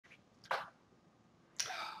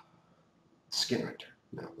Skin Render.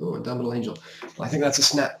 No. Oh, Indomitable Angel. Well, I think that's a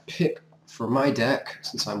snap pick for my deck,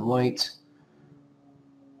 since I'm white.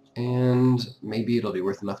 And maybe it'll be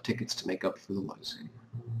worth enough tickets to make up for the losing.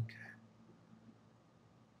 Okay.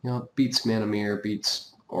 You know, beats Manamir,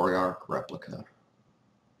 beats Oriarch Replica.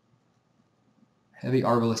 Heavy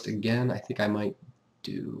Arbalist again. I think I might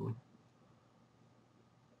do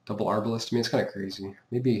double Arbalist. I mean, it's kind of crazy.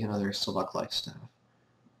 Maybe another Slovak Lifestaff.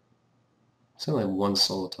 It's only one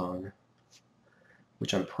Soliton,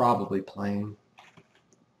 which I'm probably playing.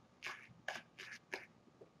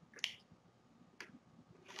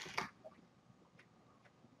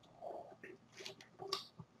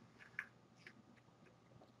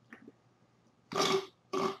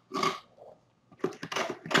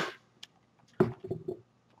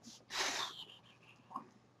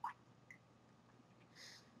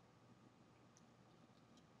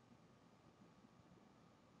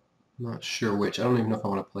 Not sure which. I don't even know if I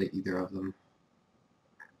want to play either of them.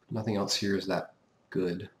 Nothing else here is that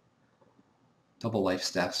good. Double Life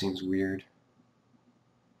Staff seems weird.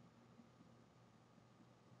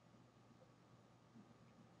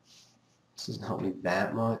 This doesn't help me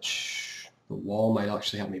that much. The wall might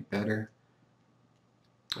actually help me better.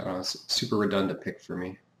 I don't know, it's a super redundant pick for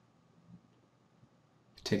me.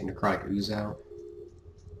 Take Necrotic Ooze out.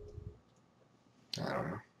 I don't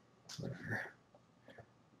know. Whatever.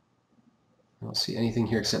 I don't see anything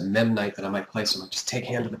here except Memnite that I might play, so I might just take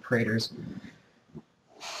Hand of the Praetors.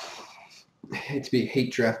 I hate to be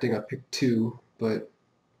hate drafting on pick 2, but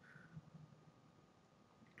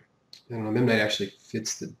I don't know, Memnite actually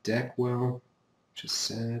fits the deck well, which is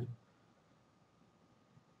sad.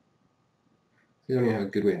 I don't even have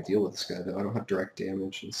a good way to deal with this guy, though. I don't have direct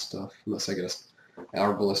damage and stuff, unless I get an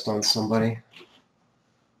Arbalist on somebody.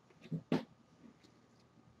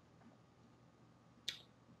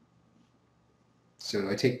 So do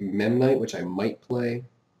I take Memnite, which I might play?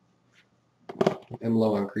 I'm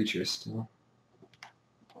low on creatures still.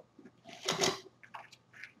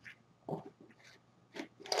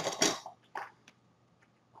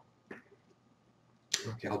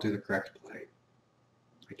 Okay, I'll do the correct play,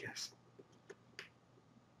 I guess.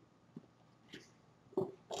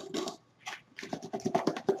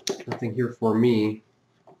 Nothing here for me.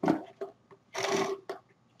 I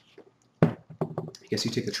guess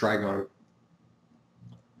you take the Trigon.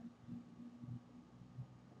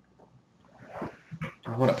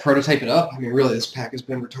 I want to prototype it up. I mean, really, this pack has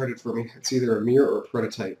been retarded for me. It's either a mirror or a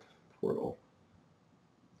prototype portal.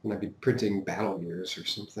 And I'd be printing battle mirrors or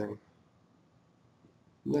something.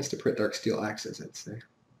 Nice to print Darksteel Axes, I'd say.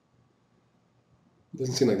 It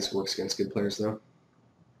doesn't seem like this works against good players, though.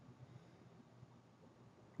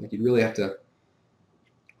 Like, you'd really have to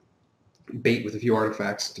bait with a few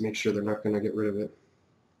artifacts to make sure they're not going to get rid of it.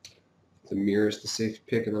 The mirror's the safe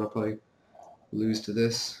pick, and then I'll probably lose to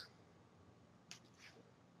this.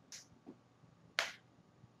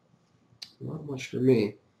 Not much for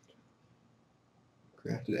me.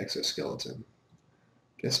 Crafted Exoskeleton.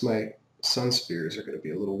 Guess my Sun Spears are going to be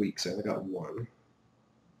a little weak, so I only got one.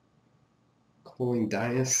 Coiling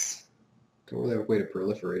Dias. Don't really have a way to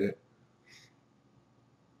proliferate it.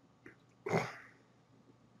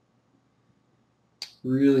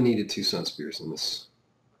 Really needed 2 Sun Spears in this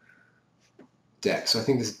deck, so I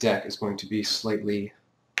think this deck is going to be slightly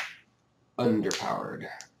underpowered.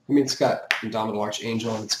 I mean, it's got Indomitable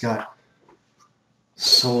Archangel, and it's got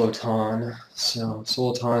Soliton, so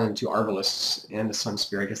Soliton and 2 Arbalists and a Sun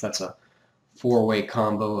Spear. I guess that's a 4-way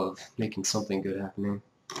combo of making something good happening.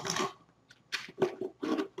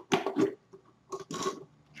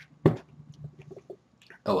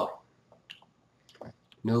 Oh well.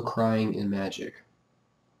 No crying in Magic.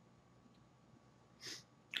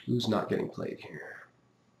 Who's not getting played here?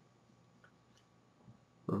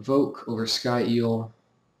 Revoke over Sky Eel.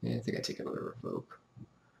 Yeah, I think I take another Revoke.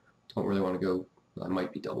 Don't really want to go. I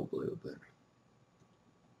might be double blue, but I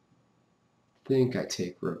think I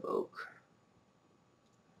take Revoke.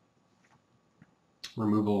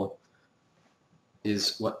 Removal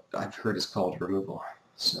is what I've heard is called removal.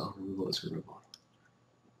 So removal is removal.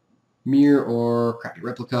 Mirror or Crappy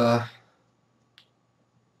Replica.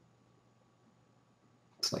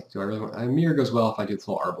 It's like, do I really want... Mirror goes well if I do the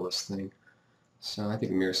full Arbalist thing. So I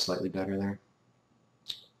think Mirror is slightly better there.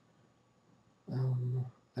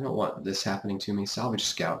 I don't want this happening to me. Salvage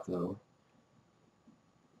Scout, though,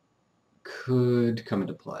 could come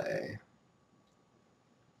into play.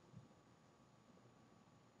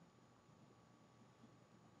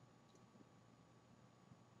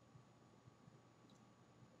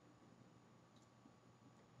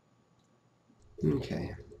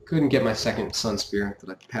 Okay. Couldn't get my second Sun Spear that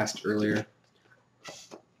I passed earlier.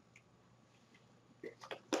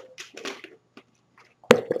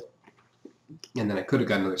 And then I could have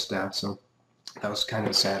got another staff, so that was kind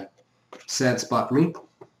of a sad spot for me.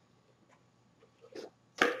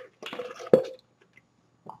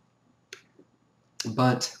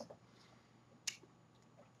 But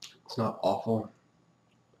it's not awful.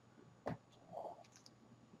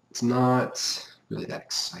 It's not really that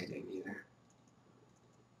exciting either.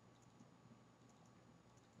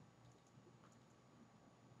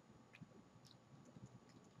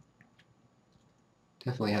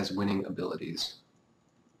 Definitely has winning abilities.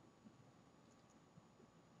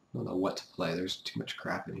 I don't know what to play. There's too much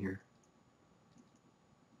crap in here.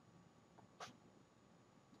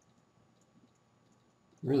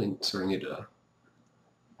 Really sort of need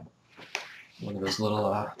one of those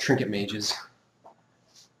little trinket mages.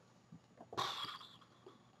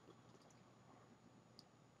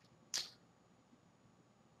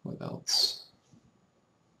 What else?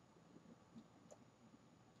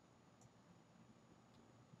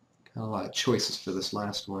 Got a lot of choices for this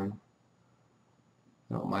last one.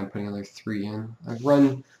 I don't mind putting another 3 in. I've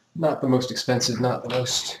run not the most expensive, not the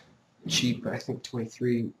most cheap, but I think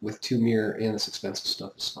 23 with 2 mirror and this expensive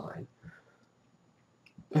stuff is fine.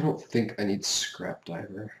 I don't think I need Scrap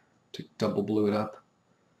Diver to double blue it up,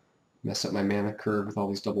 mess up my mana curve with all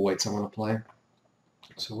these double whites I want to play.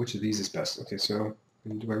 So which of these is best? Okay, so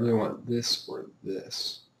do I really want this or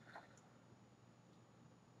this?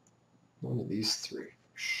 One of these 3.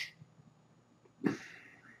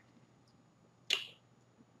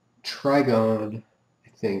 Trigon, I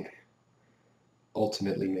think,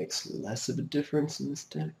 ultimately makes less of a difference in this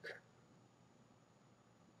deck.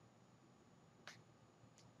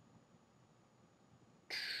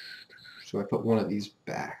 So I put one of these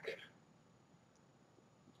back.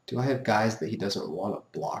 Do I have guys that he doesn't want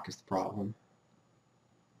to block is the problem.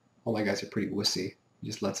 All my guys are pretty wussy. He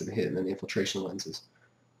just lets him hit, and then the infiltration lens is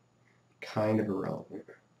kind of irrelevant.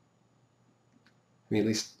 I mean, at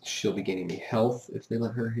least she'll be gaining me health if they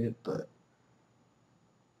let her hit, but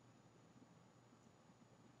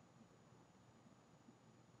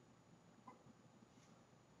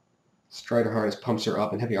Strider Harness pumps her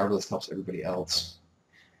up, and Heavy Arbalist helps everybody else.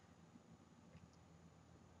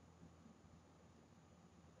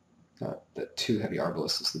 Not that 2 Heavy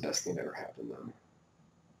Arbalists is the best thing that ever happened, though.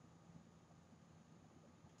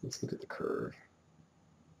 Let's look at the curve.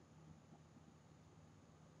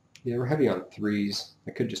 Yeah, we're heavy on 3s.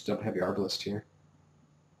 I could just dump Heavy Arbalist here.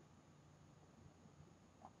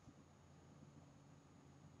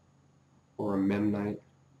 Or a Mem Knight.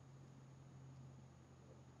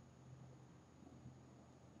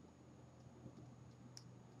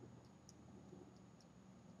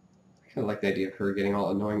 I kind of like the idea of her getting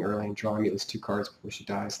all annoying early and drawing at least 2 cards before she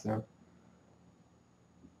dies, though.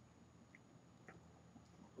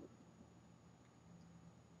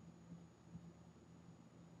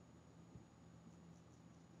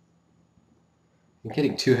 And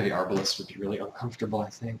getting 2 Heavy Arbalists would be really uncomfortable, I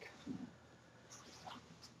think.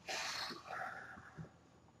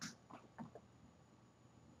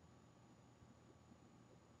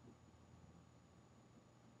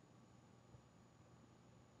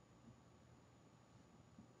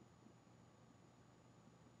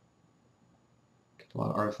 Get a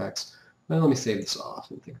lot of artifacts. Well, let me save this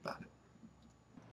off and think about it.